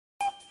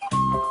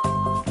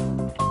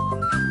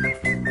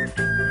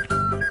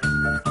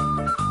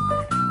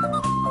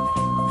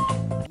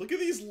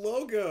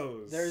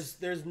logos.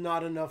 There's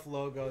not enough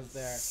logos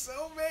there.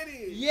 So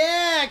many.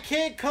 Yeah,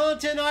 can't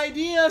content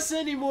ID us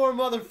anymore,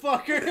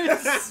 motherfuckers.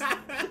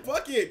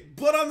 Fuck it.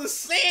 Blood on the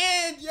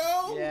sand,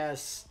 yo.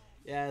 Yes.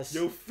 Yes.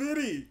 Yo,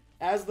 Fitty.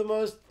 As the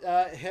most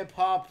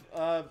hip-hop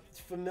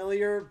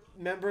familiar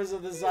members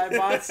of the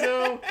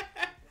Zaibatsu,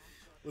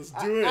 let's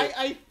do it.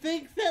 I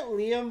think that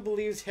Liam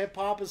believes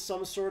hip-hop is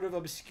some sort of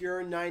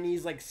obscure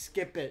 90s, like,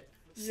 skip it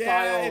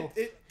style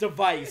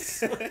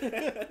device.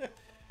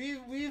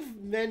 We've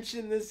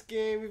mentioned this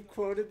game, we've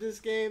quoted this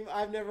game.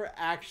 I've never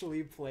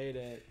actually played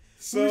it.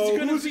 So who's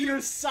gonna be your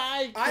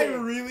sidekick? I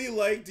really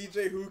like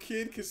DJ Who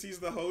Kid because he's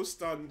the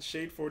host on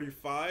Shade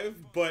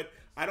 45, but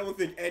I don't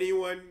think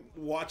anyone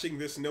watching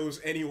this knows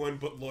anyone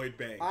but Lloyd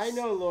Banks. I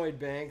know Lloyd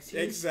Banks.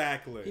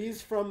 Exactly.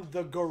 He's from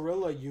the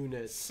Gorilla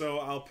Unit. So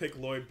I'll pick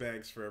Lloyd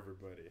Banks for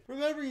everybody.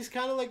 Remember, he's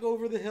kind of like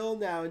over the hill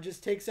now and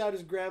just takes out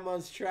his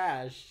grandma's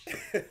trash.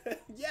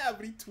 Yeah,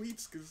 but he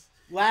tweets because...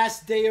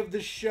 Last day of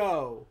the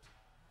show.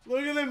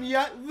 Look at him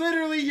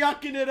literally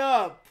yucking it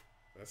up.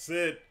 That's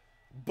it.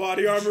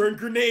 Body armor and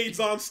grenades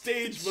on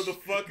stage,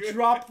 motherfucker.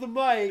 Drop the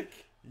mic.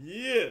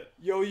 Yeah.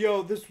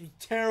 Yo, this was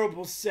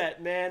terrible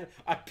set, man.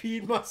 I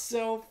peed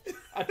myself.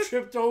 I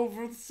tripped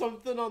over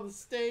something on the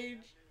stage.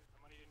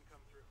 Money didn't come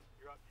through.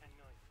 You're up 10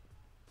 million.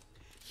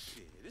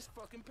 Yeah, this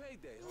fucking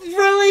payday.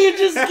 Really? You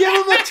just give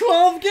him a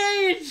 12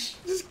 gauge?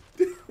 Just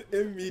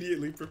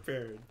immediately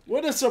prepared.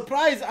 What a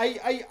surprise. Oh.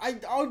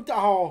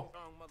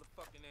 Wrong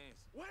motherfucking ass.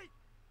 Wait.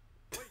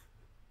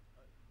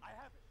 I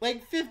have it.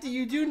 Like, 50,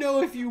 you do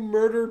know if you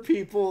murder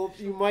people,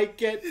 you might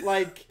get,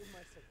 like...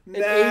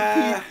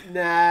 Nah.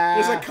 Nah.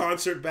 There's a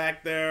concert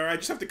back there. I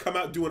just have to come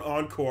out and do an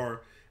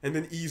encore and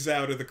then ease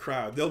out of the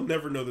crowd. They'll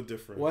never know the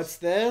difference. What's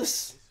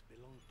this?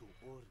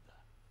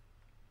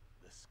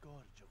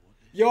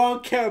 Yo, I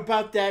don't care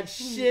about that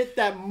shit,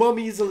 that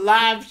mummy's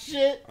alive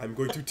shit. I'm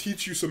going to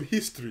teach you some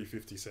history,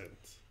 50 Cent.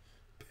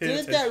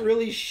 Didn't that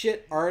really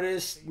shit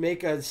artist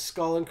make a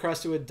skull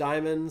encrusted with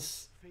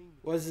diamonds?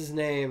 What's his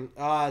name?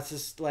 It's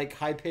this like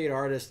high-paid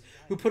artist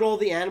who put all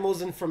the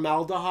animals in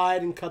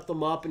formaldehyde and cut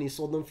them up, and he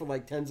sold them for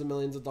like tens of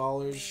millions of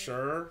dollars.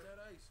 Sure.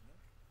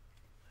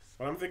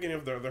 But I'm thinking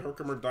of the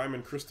Herkimer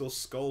Diamond Crystal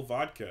Skull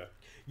Vodka.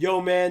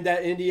 Yo, man,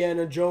 that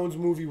Indiana Jones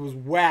movie was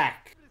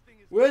whack.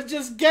 We're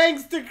just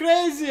gangster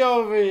crazy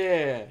over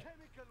here.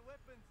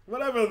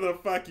 Whatever the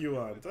fuck you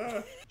want,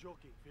 huh?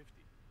 Joking,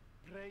 50.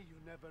 Pray you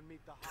never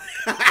meet the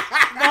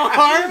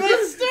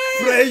Harvester?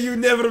 Pray you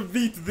never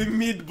beat the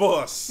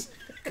mid-boss.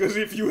 Because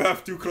if you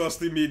have to cross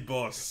the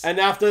mid-boss. And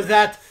after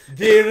that,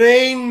 the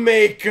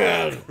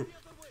Rainmaker.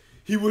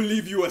 He will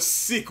leave you a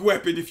sick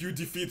weapon if you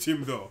defeat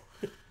him, though.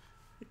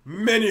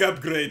 Many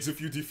upgrades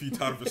if you defeat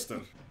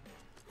Harvester.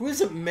 Who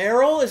is it,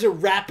 Meryl? Is it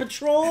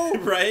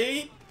Rapatrol?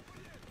 Right?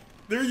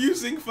 They're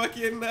using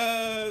fucking,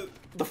 The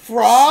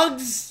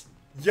frogs?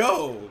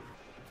 Yo!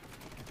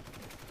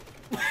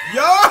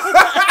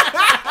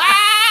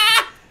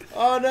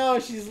 Oh no,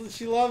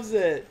 she loves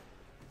it.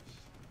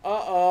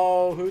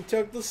 Uh-oh, who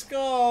took the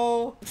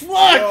skull?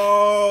 Fuck!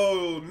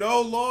 Oh,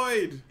 no,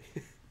 Lloyd.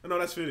 Oh, no,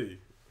 that's Fitty.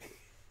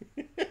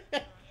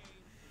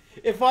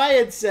 If I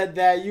had said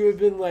that, you would have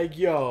been like,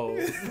 yo.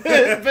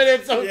 But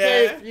it's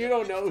okay if you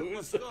don't know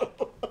who's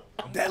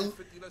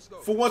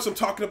For once, I'm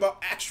talking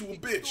about actual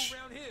bitch.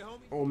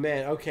 Oh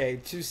man, okay,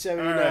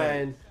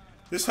 279. Right.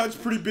 This HUD's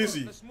pretty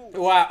busy.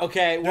 Wow,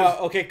 okay, well,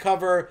 okay,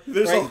 cover.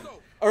 There's right.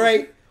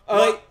 Alright,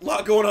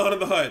 lot going on in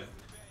the HUD.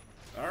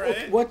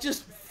 Alright. What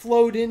just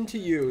flowed into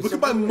you? Look at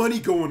my money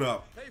going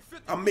up.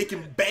 I'm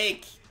making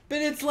bank. But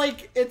it's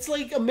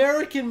like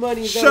American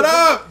money though. Shut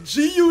up!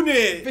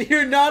 G-Unit! But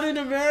you're not in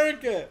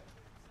America.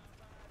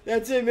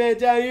 That's it, man.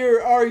 Down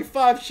here,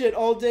 RE5 shit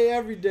all day,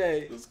 every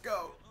day. Let's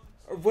go.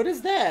 What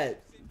is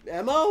that?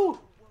 Ammo?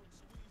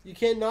 You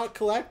can't not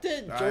collect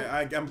it?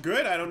 I'm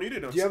good. I don't need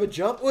it. Do you have a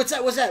jump? What's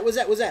that? What's that? What's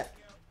that? What's that?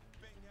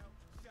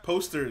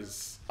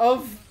 Posters.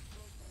 Of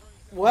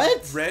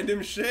what?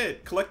 Random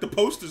shit. Collect the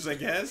posters, I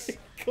guess.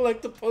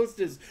 Collect the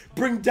posters.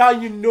 Bring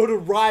down your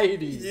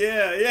notoriety.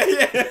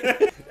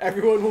 Yeah.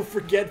 Everyone will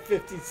forget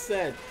 50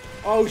 Cent.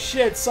 Oh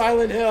shit,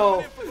 Silent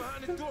Hill.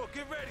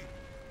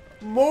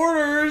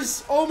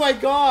 Mortars. Oh my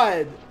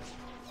god.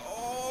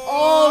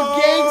 Oh,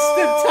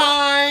 gangsta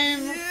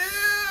time.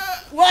 Yeah.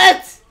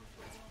 What?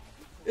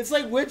 It's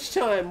like Witch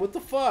Time. What the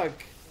fuck?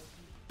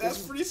 That's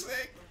pretty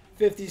sick.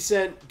 50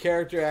 Cent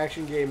character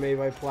action game made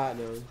by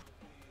Platinum.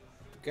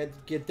 Gotta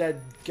get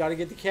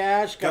the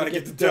cash. Gotta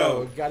get the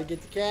dough. Gotta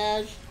get the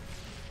cash.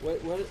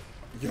 What?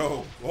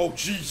 Yo. Oh,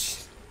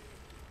 jeez.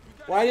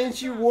 Why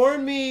didn't you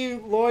warn me,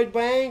 Lloyd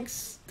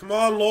Banks? Come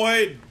on,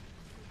 Lloyd.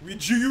 We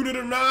G-Unit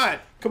or not.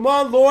 Come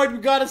on, Lloyd. We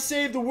gotta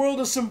save the world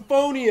of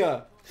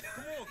Symphonia.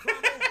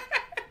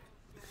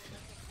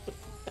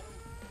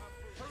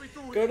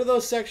 Go to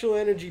those sexual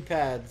energy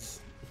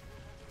pads.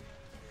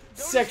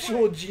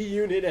 Sexual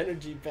G-Unit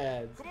energy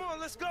pads. Come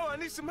on, let's go. I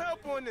need some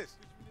help on this.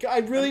 I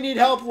really need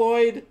help,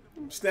 Lloyd.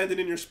 I'm standing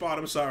in your spot.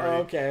 I'm sorry.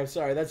 Oh, okay, I'm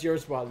sorry. That's your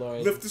spot,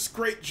 Lloyd. Lift this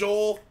crate,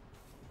 Joel.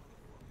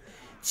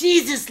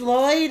 Jesus,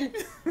 Lloyd.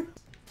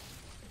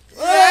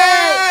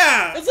 Yeah!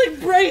 Yeah! It's like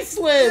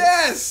bracelets!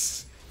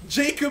 Yes!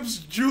 Jacob's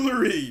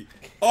jewelry.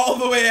 All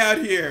the way out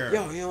here.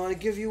 Yo, you want to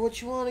give you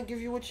what you want to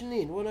give you what you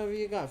need. Whatever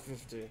you got,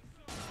 50.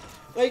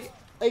 Like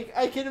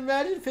I can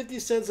imagine 50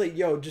 Cent's like,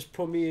 yo, just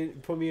put me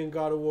in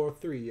God of War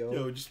 3, yo.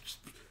 Yo, just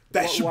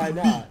that should why be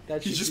not? me.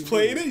 That He's should just be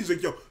playing me. it. He's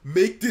like, yo,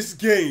 make this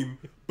game,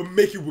 but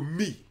make it with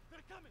me.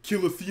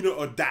 Kill Athena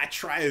or die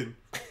trying.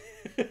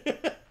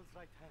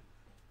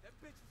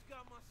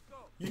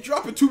 You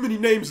dropping too many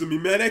names on me,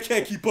 man. I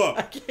can't keep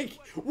up.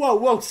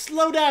 Whoa,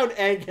 slow down,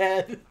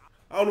 egghead.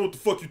 I don't know what the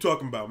fuck you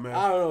talking about, man.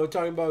 I don't know. We're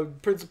talking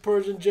about Prince of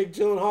Persia and Jake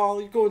Gyllenhaal.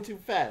 You're going too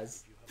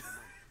fast.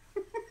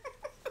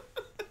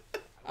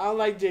 I don't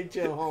like Jake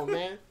Gyllenhaal,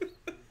 man.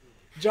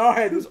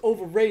 Jarhead was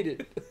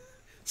overrated.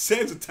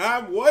 Sands of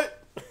Time,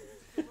 what?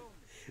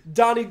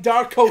 Donnie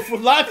Darko for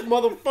life,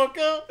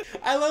 motherfucker.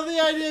 I love the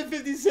idea of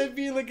 50 Cent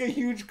being like a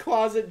huge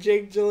closet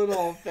Jake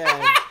Gyllenhaal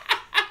fan.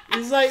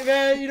 He's like,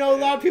 man, you know, a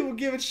lot of people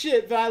give a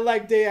shit, but I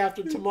like Day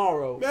After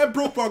Tomorrow. Man,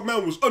 Brokeback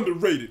Mountain was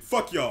underrated.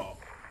 Fuck y'all.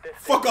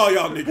 Fuck all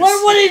y'all niggas.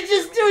 What did he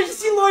just do? Did you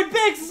see Lloyd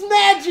Banks'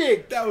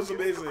 magic? That was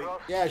amazing.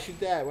 Yeah, shoot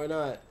that. Why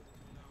not?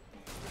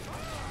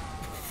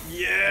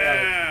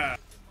 Yeah.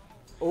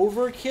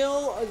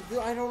 Overkill?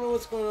 I don't know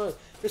what's going on.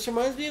 This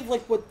reminds me of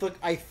like what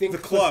I think The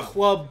club. The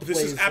club This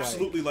plays is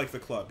absolutely like the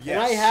club. Yes.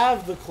 And I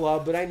have the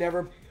club, but I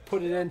never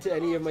put it into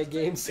any of my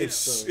game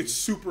systems. It's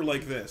super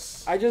like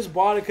this. I just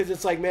bought it because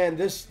it's like, man,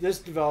 this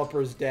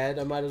developer is dead.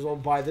 I might as well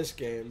buy this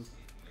game.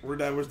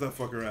 Where's that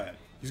fucker at?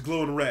 He's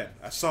glowing red.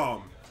 I saw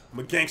him. I'm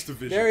a gangster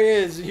vision. There he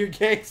is, your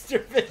gangster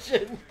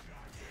vision.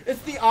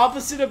 It's the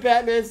opposite of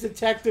Batman's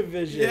detective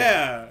vision.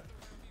 Yeah.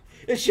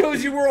 It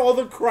shows you where all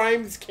the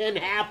crimes can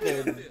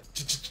happen.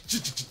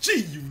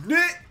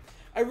 G-Unit.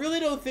 I really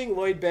don't think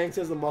Lloyd Banks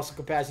has the muscle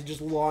capacity to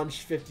just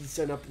launch 50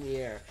 Cent up in the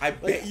air. I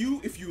bet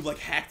you if you like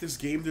hack this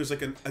game, there's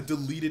like a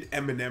deleted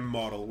Eminem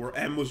model where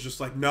M was just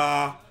like,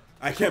 nah,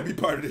 I can't be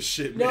part of this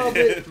shit, man. No,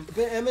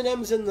 but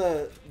Eminem's in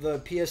the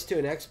PS2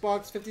 and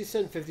Xbox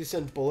 50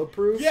 Cent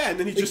Bulletproof. Yeah, and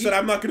then he just said,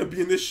 I'm not gonna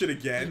be in this shit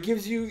again. He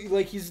gives you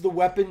like he's the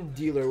weapon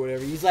dealer or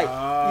whatever. He's like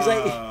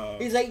Oh.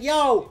 he's like,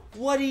 yo,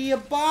 what are you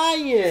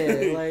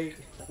buying? Like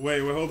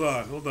Wait, hold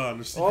on.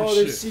 There's secret oh, shit.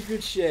 there's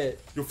secret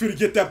shit. You're finna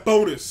get that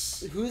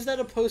bonus. Who's that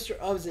a poster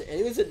of?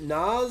 Is it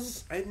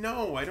Nas? I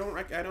know. I don't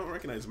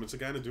recognize him. It's a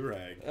guy in a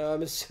do-rag.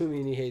 I'm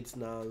assuming he hates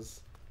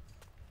Nas.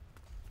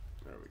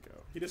 There we go.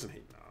 He doesn't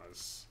hate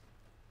Nas.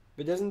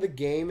 But doesn't the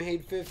game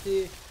hate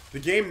 50? The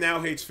game now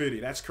hates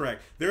 50. That's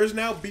correct. There's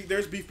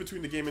beef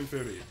between the game and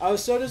 50. I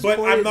was so disappointed.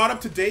 But I'm not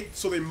up to date,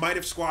 so they might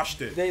have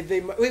squashed it.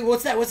 Wait,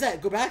 what's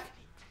that? Go back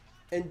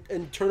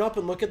and turn up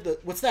and look at the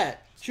what's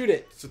that? Shoot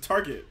it. It's a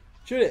target.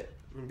 Shoot it.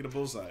 I'm gonna get a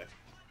bullseye.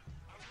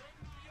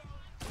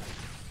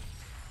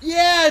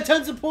 Yeah,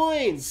 tons of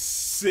points.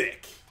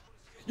 Sick.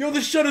 Yo,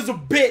 the shutter's a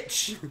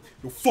bitch.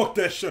 Yo, fuck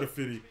that shutter,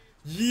 50.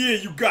 Yeah,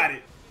 you got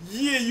it.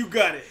 Yeah, you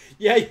got it.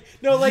 Yeah,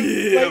 no, like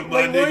Yeah,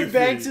 my like nigga Lloyd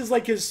Banks Fitty. is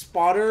like his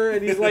spotter,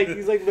 and he's like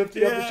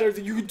lifting up his shoulders.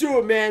 Like, you can do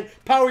it, man.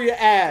 Power your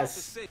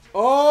ass.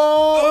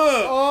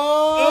 Oh!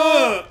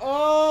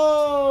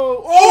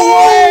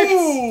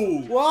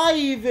 Why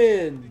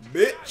even?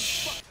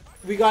 Bitch.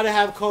 We gotta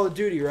have Call of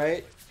Duty,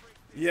 right?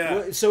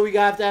 Yeah. So we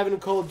have to have it in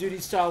Call of Duty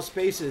style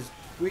spaces.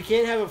 We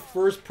can't have a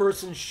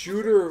first-person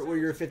shooter where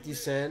you're 50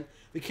 Cent.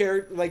 The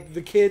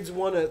kids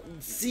want to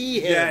see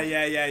him.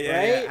 Yeah,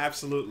 right?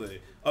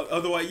 absolutely.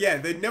 Otherwise, yeah,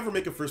 they'd never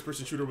make a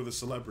first-person shooter with a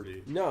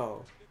celebrity.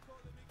 No.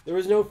 There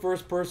was no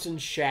first-person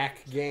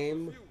Shaq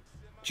game.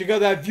 Check out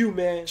that view,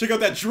 man. Check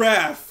out that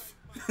giraffe.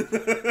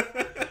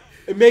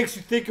 It makes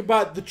you think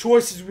about the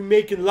choices we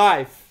make in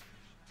life.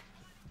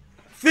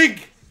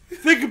 Think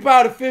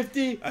about it,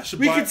 50.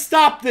 We can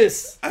stop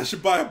this. I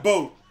should buy a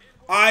boat.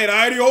 I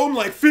already own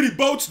like 50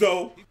 boats,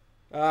 though.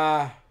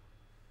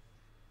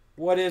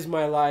 What is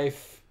my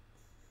life?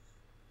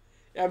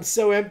 I'm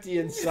so empty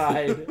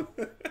inside.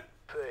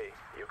 Say,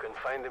 you can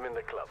find him in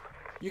the club.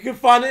 You can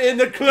find it in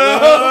the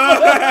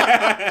club.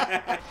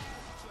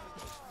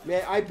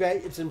 Man, I bet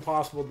it's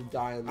impossible to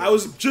die in this. I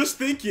was just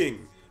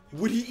thinking,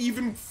 would he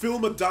even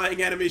film a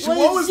dying animation? What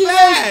What was is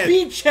that?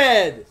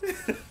 Beachhead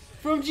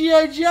from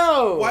G.I.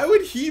 Joe. Why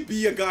would he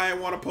be a guy I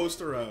want a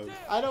poster of?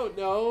 I don't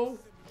know.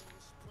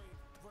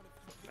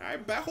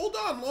 Hold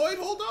on, Lloyd.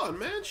 Hold on,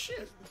 man.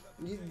 Shit.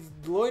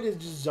 Lloyd is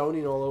just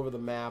zoning all over the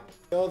map.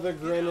 Oh, the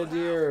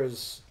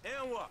Grenadiers.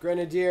 And what?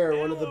 Grenadier,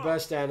 one of the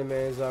best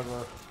animes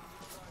ever.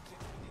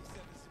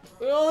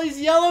 Look at all these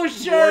yellow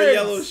shirts. More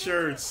yellow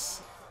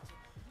shirts.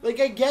 Like,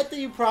 I get that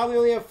you probably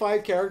only have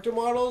 5 character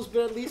models,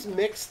 but at least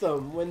mix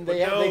them when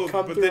they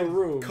come but through then a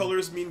room.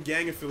 colors mean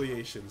gang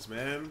affiliations,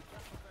 man.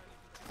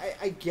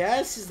 I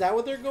guess, is that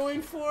what they're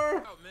going for?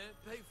 Out, man.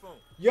 Pay phone.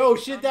 Yo,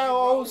 shit, that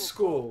old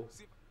school.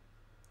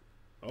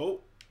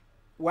 Oh,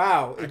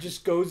 Wow, it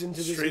just goes into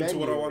this straight menu. to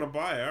what I want to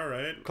buy. All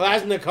right.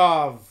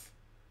 Klasnikov.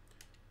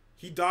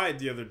 He died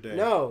the other day.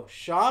 No,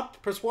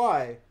 shop, press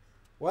Y.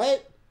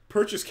 What?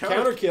 Purchase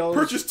Counter kills.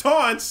 Purchase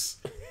taunts.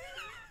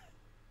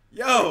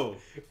 Yo.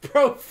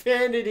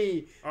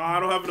 Profanity. Oh, I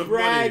don't have enough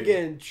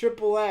Dragon.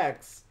 Triple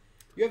X.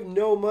 You have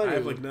no money. money. I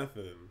have like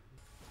nothing.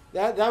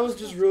 That was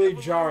just really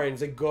jarring.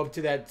 It's like go up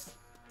to that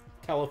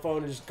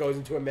telephone and just goes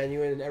into a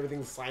menu and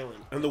everything's silent.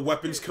 And the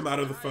weapons come out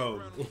of the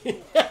phone.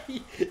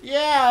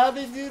 Yeah, how'd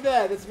they do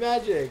that? That's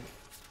magic.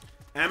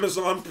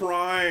 Amazon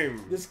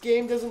Prime. This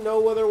game doesn't know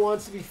whether it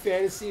wants to be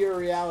fantasy or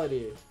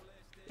reality.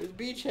 There's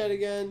Beachhead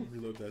again.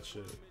 Reload that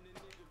shit.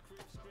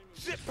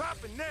 Shit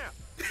popping now.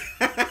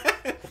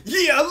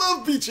 Yeah, I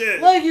love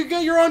Beachhead. Like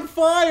you're on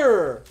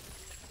fire.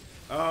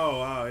 Oh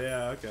wow,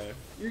 yeah, okay.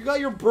 You got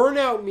your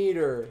burnout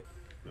meter.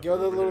 Go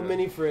to the little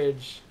mini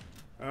fridge.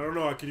 I don't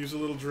know. I could use a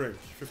little drink.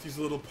 50's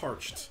a little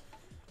parched.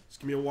 Just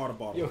give me a water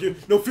bottle. Yo.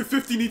 No,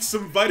 50 needs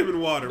some vitamin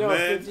water, No,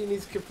 man. 50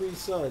 needs Capri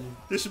Sun.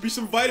 There should be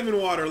some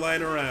vitamin water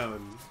lying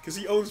around. Because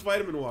he owns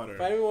vitamin water.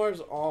 Vitamin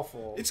water's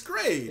awful. It's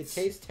great. It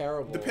tastes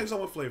terrible. Depends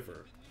on what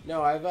flavor.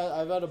 No, I've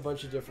had a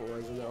bunch of different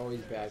ones and they're always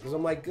bad. Because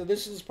I'm like,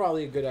 this is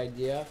probably a good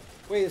idea.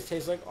 Wait, this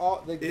tastes like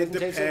all. Like, It doesn't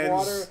taste like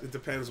water. It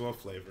depends what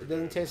flavor. It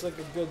doesn't taste like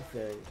a good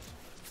thing.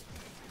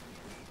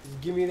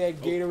 Just give me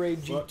that Gatorade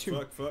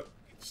G2. Fuck.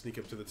 Sneak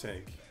up to the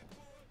tank.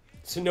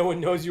 So no one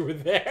knows you were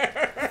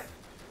there.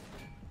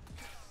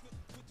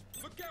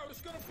 Look out, it's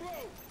gonna blow.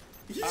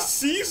 He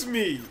sees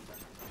me.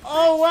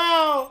 Oh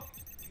wow!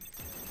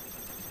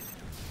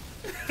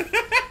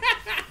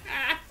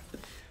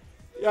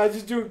 Yeah, I'm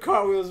just doing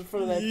cartwheels in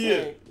front of that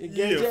tank. You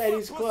get into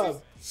Eddie's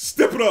club.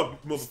 Step it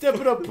up, motherfucker. Step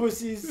it up,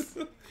 pussies.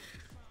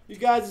 You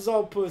guys is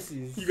all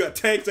pussies. You got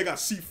tanks, I got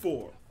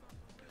C4.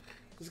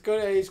 Let's go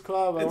to Eddie's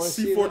club. I And want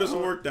to see C4 doesn't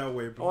work that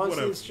way, I but want to see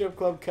whatever. the strip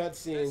club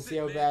cutscene and see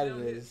how bad it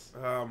is.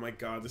 Oh my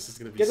god, this is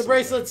gonna be Get the so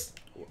bracelets.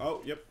 bad.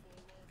 Oh, yep.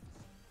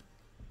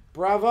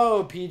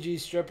 Bravo, PG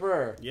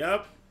stripper.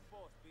 Yep.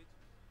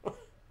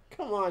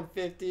 Come on,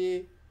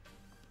 50.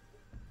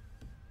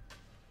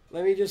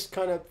 Let me just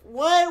kind of...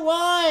 What?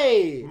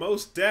 Why?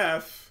 Most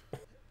deaf.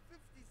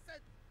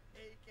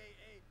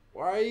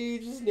 Why are you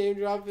just name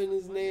dropping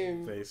his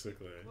name?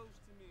 Basically.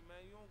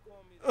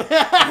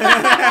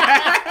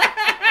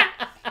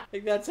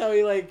 Like that's how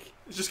he like...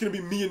 It's just gonna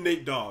be me and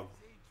Nate Dogg.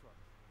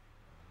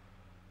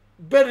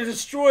 Better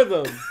destroy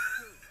them.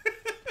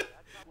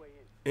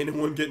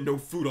 Anyone get no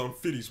food on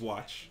Fiddy's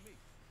watch?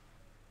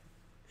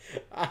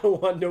 I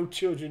don't want no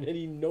children that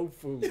eat no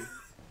food.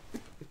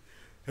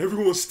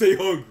 Everyone stay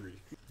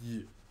hungry.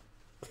 Yeah.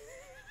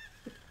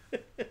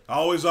 I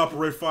always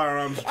operate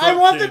firearms. I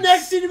want kids. the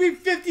next scene to be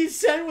 50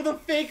 Cent with a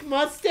fake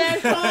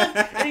mustache on,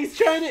 and he's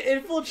trying to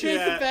infiltrate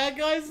the bad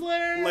guy's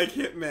lair. Like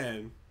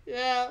Hitman.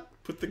 Yeah.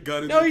 Put the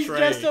gun in No, the he's tray.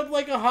 dressed up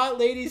like a hot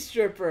lady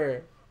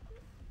stripper.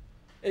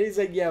 And he's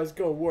like, yeah, it's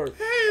gonna work.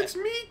 Hey, it's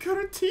me,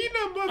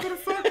 Caratina,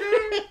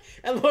 motherfucker.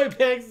 And Lloyd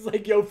Banks is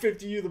like, yo,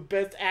 50, you the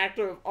best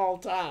actor of all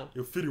time.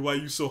 Yo, Fiddy, why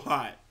you so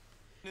hot?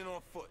 In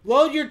on foot.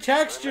 Load your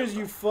textures,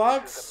 you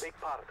fucks.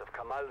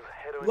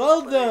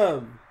 Load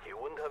them.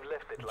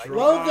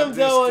 Load them,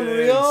 though,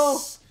 Unreal.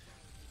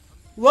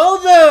 Load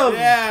them.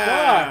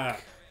 Yeah.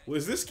 Fuck.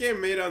 Was this game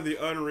made on the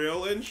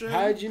Unreal Engine?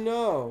 How'd you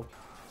know?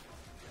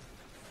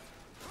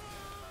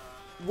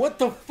 What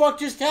the fuck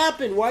just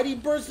happened? Why'd he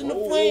burst into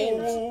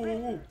flames?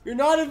 Oh, You're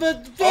not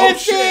even 50! oh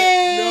shit!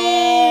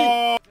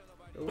 No!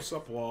 Yo, what's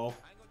up, Wall?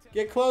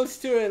 Get close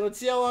to it. Let's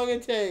see how long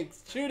it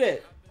takes. Shoot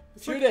it.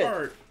 It's Shoot like it.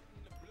 art.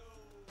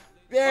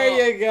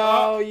 There you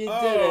go. You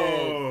did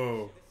it.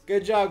 Oh.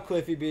 Good job,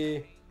 Cliffy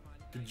B.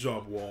 Good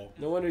job, Wall.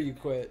 No wonder you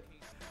quit.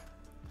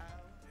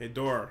 Hey,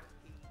 Dor.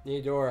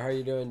 Hey, Dor. How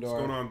you doing, Dor?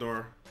 What's going on,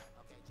 Dor?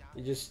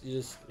 You just,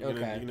 You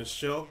okay. gonna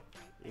chill?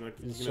 You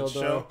gonna chill,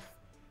 chill? Dor?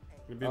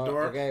 You gonna be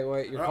Dor? Okay,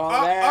 wait. You're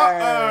calling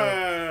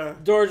there.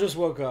 Dor just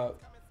woke up.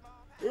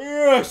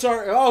 Ugh,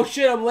 sorry. Oh,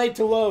 shit. I'm late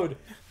to load.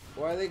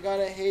 Why they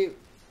gotta hate?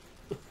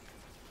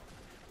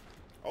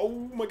 Oh,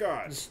 my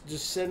God.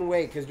 Just sit and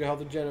wait because your health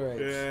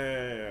regenerates.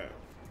 Yeah.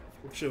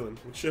 We're chilling.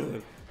 We're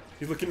chilling.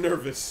 He's looking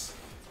nervous.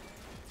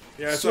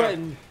 Yeah, it's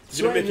Sweating.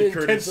 You're gonna Sweating make it,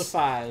 Curtis.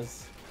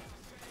 intensifies.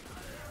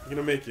 You're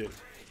gonna make it.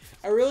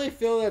 I really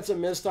feel that's a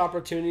missed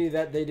opportunity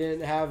that they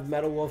didn't have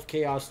Metal Wolf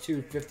Chaos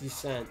 2 50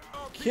 Cent.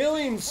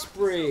 Killing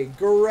Spree,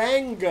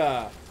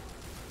 Garanga.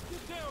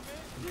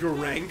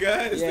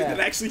 Garanga? Did it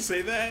actually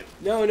say that?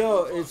 No,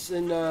 it's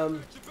in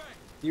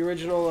the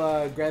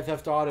original Grand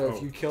Theft Auto.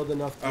 If you killed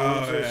enough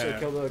dudes or say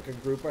killed like a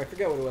group, I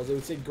forget what it was. It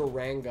would say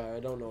Garanga. I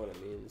don't know what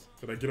it means.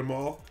 Did I get them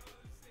all?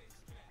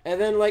 And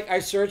then like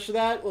I searched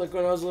that like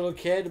when I was a little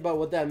kid about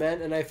what that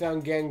meant, and I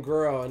found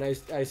Ganguro, and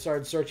I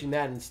started searching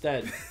that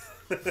instead.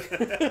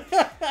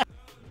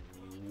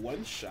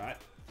 One shot.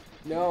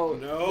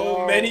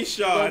 No, many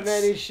shots.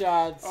 Many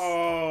shots.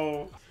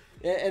 Oh.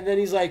 And then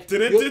he's like,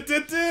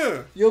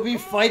 you'll be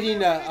fighting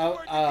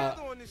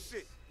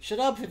shut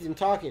up if I'm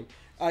talking.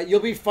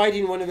 You'll be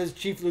fighting one of his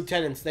chief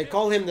lieutenants. They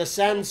call him the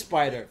Sand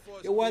Spider.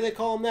 Yo, why they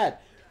call him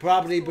that?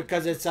 Probably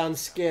because it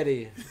sounds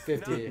scary.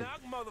 50.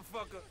 Knock,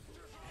 motherfucker.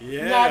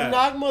 Yeah.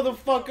 Knock,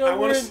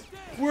 motherfucker.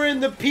 We're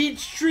in the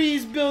peach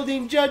trees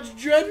building Judge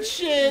Dredd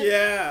shit.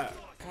 Yeah.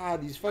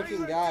 God, these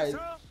fucking guys.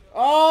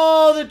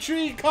 Oh, the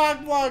tree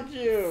cock blocked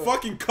you.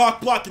 Fucking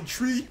cock blocking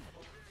tree.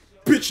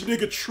 Bitch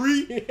nigga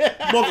tree.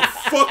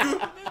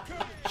 Motherfucker.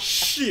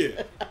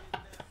 Shit.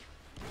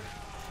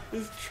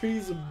 This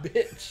tree's a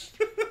bitch.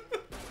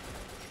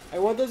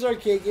 those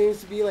arcade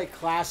games to be like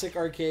classic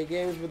arcade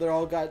games where they're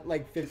all got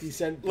like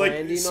 50-cent Like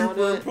branding on it?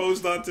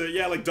 superimposed onto,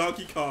 yeah, like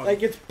Donkey Kong.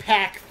 Like it's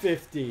Pack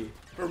 50.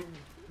 Or,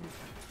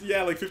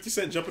 yeah, like 50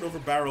 Cent jumping over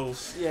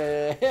barrels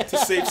Yeah. to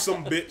save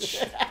some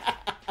bitch.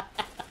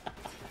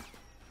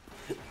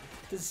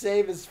 To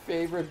save his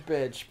favorite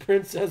bitch,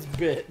 Princess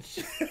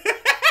Bitch.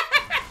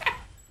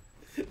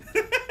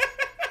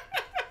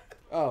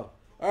 Oh,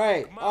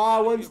 alright.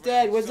 Oh, one's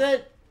dead. Was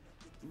it?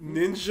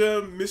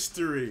 Ninja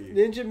Mystery.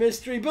 Ninja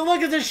Mystery. But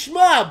look at the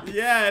shmup!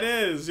 Yeah, it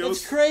is. Yo,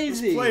 That's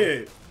crazy. Let's play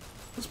it.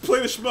 Let's play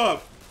the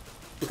shmup.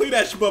 Play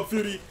that shmup,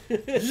 Fitty.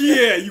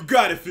 Yeah, you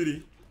got it,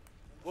 Fitty.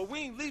 Well, we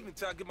ain't leaving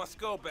till I get my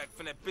skull back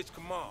from that bitch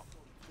Kamal.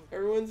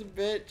 Everyone's a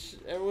bitch.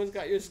 Everyone's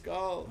got your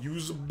skull.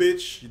 You's a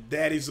bitch. Your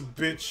daddy's a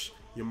bitch.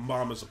 Your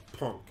mama's a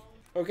punk.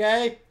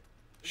 Okay?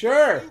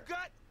 Sure. You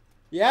got?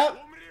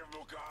 Yep.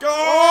 Go!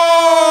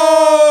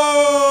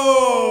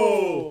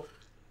 Oh!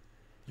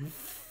 You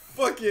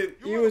fucking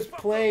He was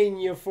playing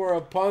you for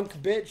a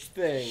punk bitch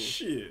thing.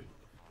 shit.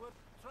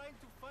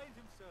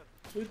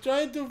 We're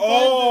trying to find him.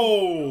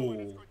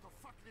 Oh!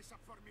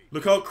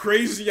 Look how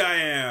crazy I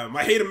am.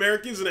 I hate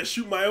Americans and I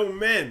shoot my own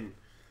men.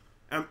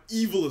 I'm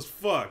evil as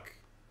fuck.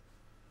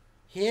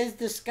 Here's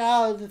the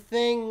skull, the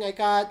thing I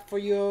got for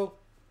you.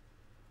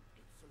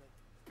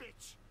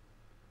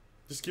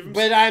 Just give him.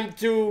 But I'm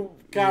too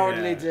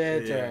cowardly to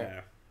hit yeah.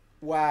 her.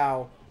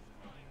 Wow.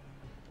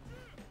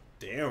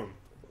 Damn.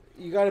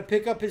 You gotta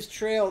pick up his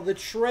trail. The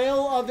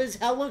trail of his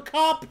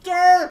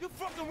helicopter! You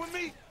fucking with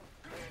me?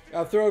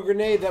 I'll throw a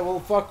grenade that will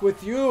fuck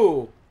with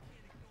you.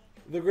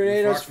 The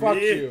grenades fuck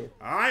me. you.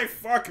 I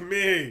fuck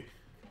me.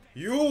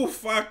 You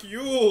fuck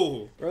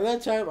you. Remember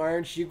that time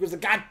Iron Sheik was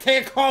like, I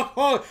take Hulk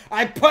Hogan.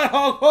 I put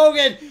Hulk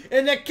Hogan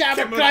in the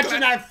camera clutch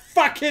and I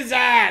fuck his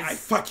ass. I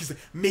fuck his.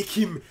 Make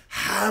him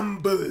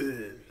humble.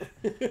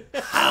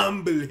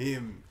 Humble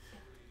him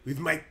with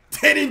my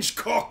 10-inch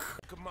cock.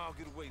 Kamal,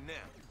 get away now.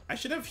 I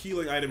should have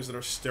healing items that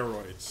are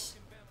steroids.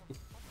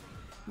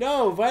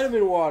 No,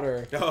 vitamin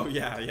water. Oh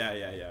yeah.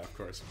 Of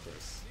course.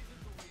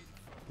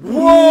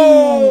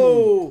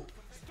 Whoa!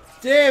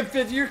 Damn,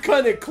 Fifth, you're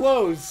kind of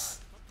close.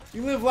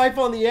 You live life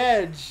on the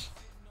edge.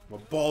 My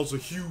balls are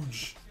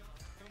huge.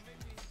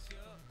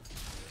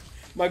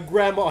 My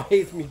grandma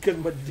hates me because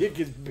my dick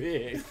is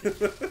big.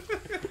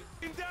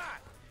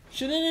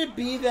 Shouldn't it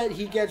be that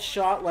he gets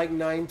shot like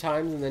 9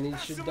 times and then he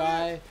should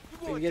die?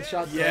 If he gets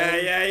shot 10?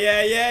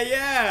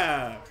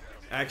 Yeah.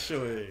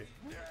 Actually.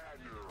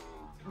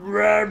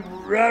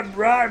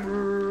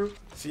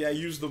 See, I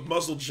used the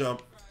muzzle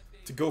jump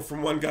to go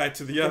from one guy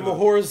to the From other. a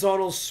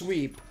horizontal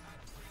sweep.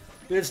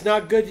 But it's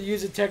not good to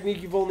use a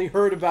technique you've only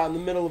heard about in the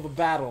middle of a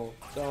battle.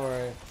 Don't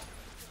worry.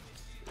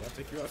 I'll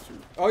take you out too.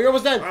 Oh, you're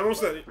almost dead. I'm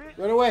almost dead.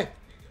 Run away.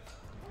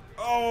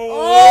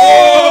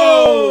 Oh!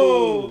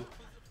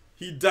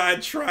 He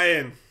died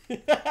trying.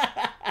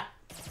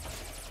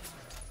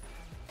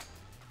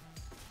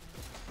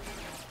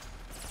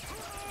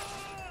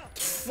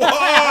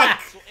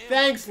 Fuck!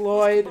 Thanks,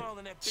 Lloyd.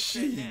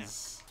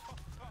 Jeez.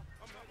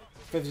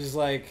 Fifth is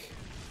like,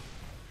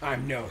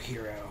 I'm no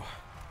hero.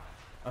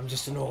 I'm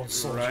just an old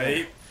soldier.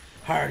 Right?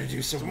 Hired to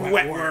do some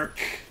Wet work.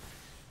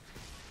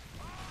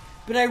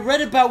 But I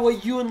read about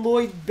what you and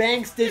Lloyd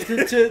Banks did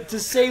to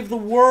save the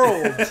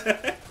world.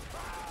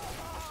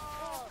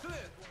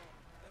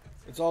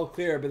 It's all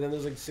clear, but then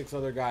there's like 6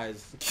 other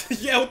guys.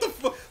 Yeah, what the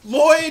fuck?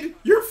 Lloyd,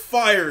 you're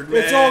fired,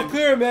 man. It's all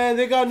clear, man.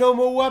 They got no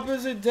more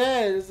weapons. They're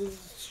dead. This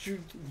is shoot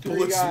 3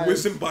 Bullets guys.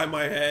 whizzing by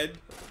my head.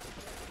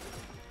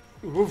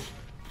 Oof.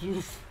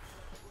 Oof.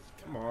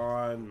 Come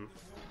on.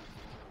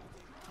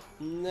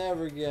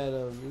 Never get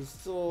him. He's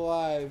still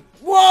alive.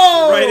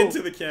 Whoa! Right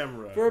into the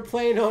camera. If we're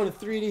playing on a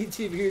 3D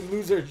TV, we'd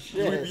lose our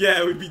shit.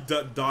 Yeah, we'd be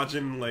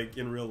dodging like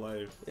in real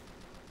life.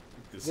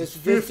 This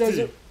is This 50.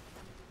 doesn't.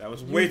 That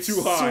was way You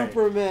too high.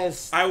 Super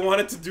missed. I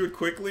wanted to do it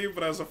quickly,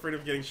 but I was afraid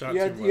of getting shot too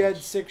much. You had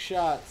 6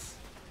 shots.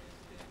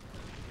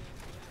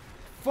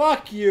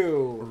 Fuck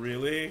you.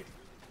 Really?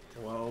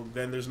 Well,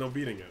 then there's no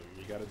beating him.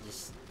 You gotta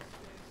just...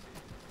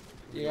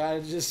 You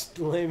gotta just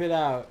lame it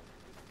out.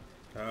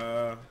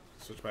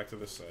 Switch back to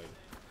this side.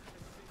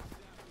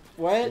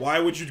 What? Why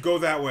would you go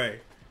that way?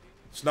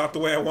 It's not the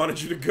way I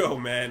wanted you to go,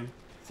 man.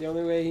 It's the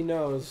only way he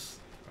knows.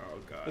 Oh,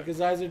 God. Look, his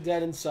eyes are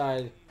dead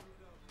inside.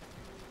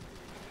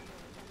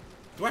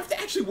 Do I have to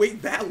actually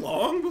wait that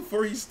long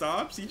before he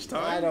stops each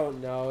time? I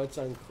don't know. It's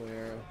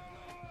unclear.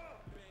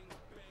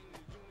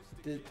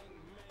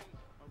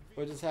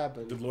 What just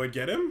happened? Did Lloyd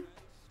get him?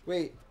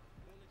 Wait.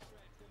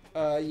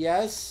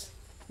 Yes.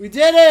 We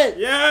did it!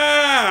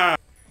 Yeah!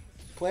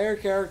 Player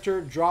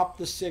character dropped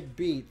the sick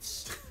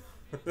beats.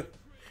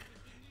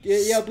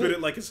 Yeah, Spit but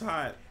it like it's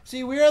hot.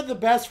 see, we are the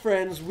best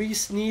friends. We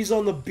sneeze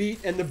on the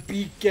beat and the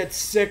beat gets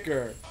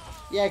sicker.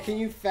 Yeah, can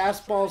you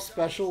fastball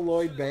special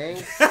Lloyd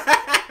Banks?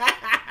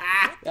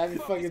 That'd be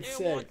fucking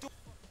sick.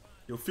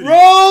 Yo,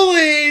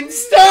 Rolling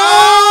Stone!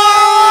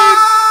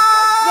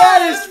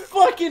 That is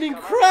fucking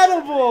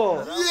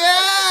incredible!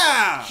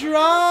 Yeah!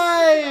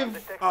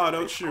 Drive! Oh,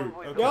 don't shoot.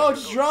 Okay. No,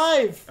 just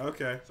drive!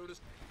 Okay.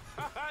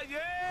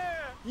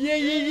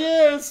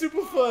 Yeah,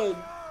 super fun.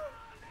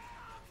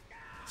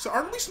 So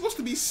aren't we supposed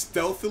to be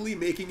stealthily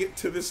making it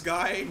to this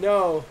guy?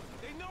 No.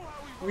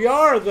 We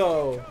are,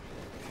 though.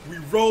 We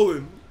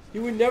rolling. He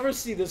would never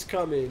see this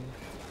coming.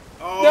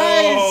 Oh,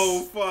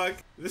 Nice!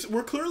 Fuck.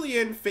 We're clearly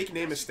in fake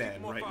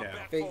Namistan right now.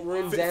 We're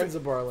in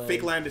Zanzibar land.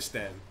 Fake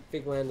Landistan.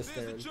 Fake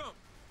Landistan.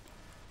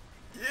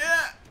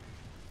 Yeah!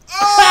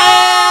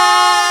 Oh!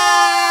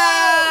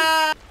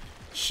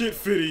 Shit,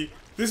 Fitty.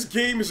 This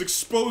game is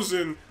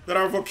exposing that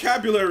our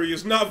vocabulary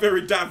is not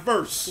very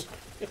diverse.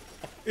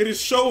 It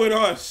is showing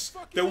us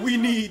that we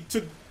need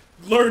to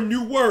learn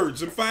new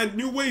words and find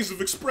new ways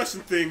of expressing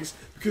things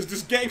because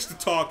this gangster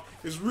talk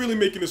is really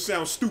making us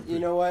sound stupid. You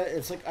know what?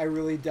 It's like I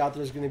really doubt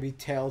there's going to be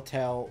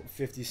Telltale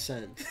 50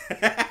 Cent.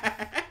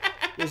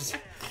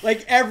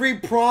 Like every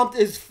prompt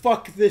is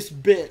fuck this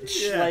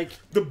bitch. Yeah, like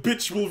the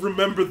bitch will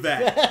remember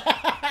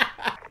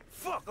that.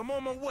 Fuck, I'm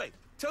on my way.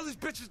 Tell these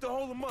bitches to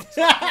hold them up.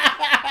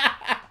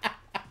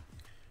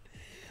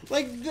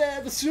 Like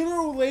sooner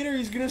or later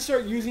he's going to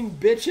start using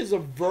bitch as a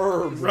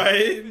verb.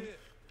 Right?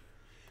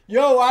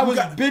 Yo, I was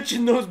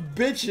bitching those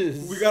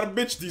bitches. We gotta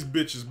bitch these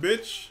bitches,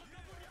 bitch.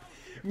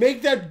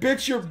 Make that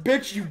bitch your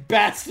bitch, you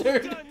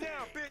bastard. Done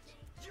now, bitch.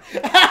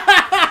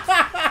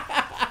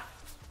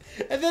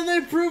 And then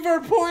they prove our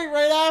point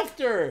right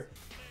after.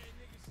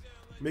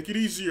 Make it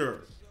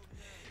easier.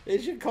 They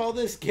should call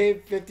this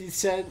game 50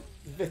 Cent.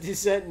 50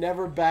 Cent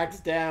never backs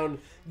down.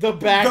 The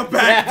back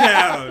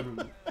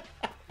down.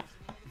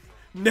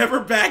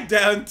 Never back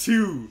down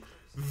to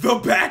the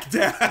back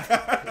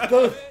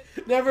down.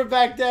 Never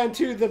back down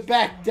to the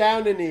back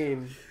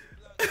downing.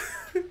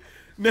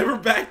 Never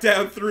back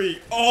down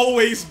 3.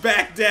 Always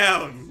back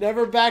down.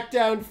 Never back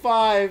down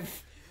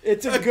 5.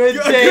 It's a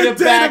good day to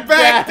back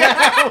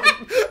down.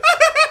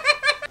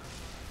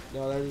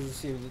 No, that doesn't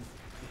seem.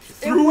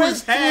 Through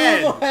his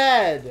head. Through the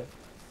head.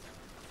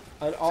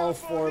 On all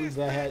forms,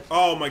 the head.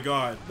 Oh my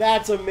god.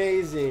 That's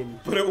amazing.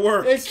 But it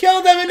worked. It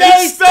killed him and now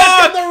he's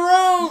stuck in the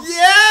roof.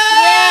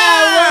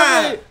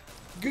 Yeah.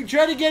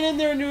 Try to get in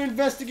there to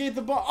investigate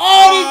the ball.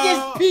 Oh, he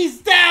just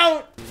pieced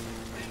out.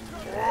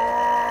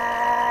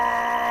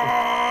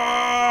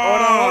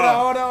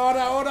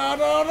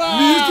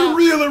 He's the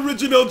real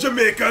original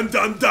Jamaican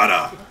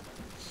Dandana.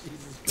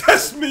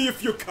 Test me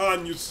if you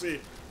can, you see.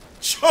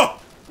 Cha!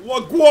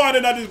 What guan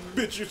in that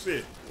bitch, you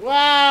see?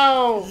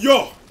 Wow.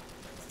 Yo!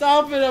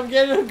 Stop it, I'm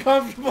getting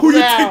uncomfortable Who you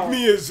now. think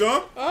me is,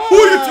 huh? Who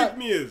you think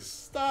me is?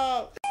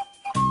 Stop.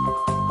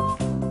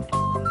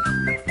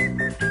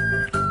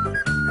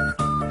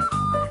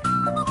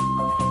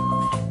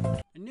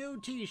 New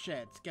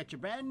t-shirts. Get your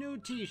brand new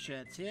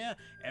t-shirts here.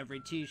 Every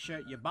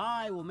t-shirt you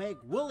buy will make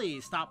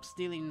Wooly stop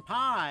stealing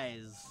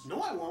pies.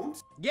 No, I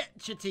won't. Get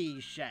your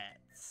t-shirt.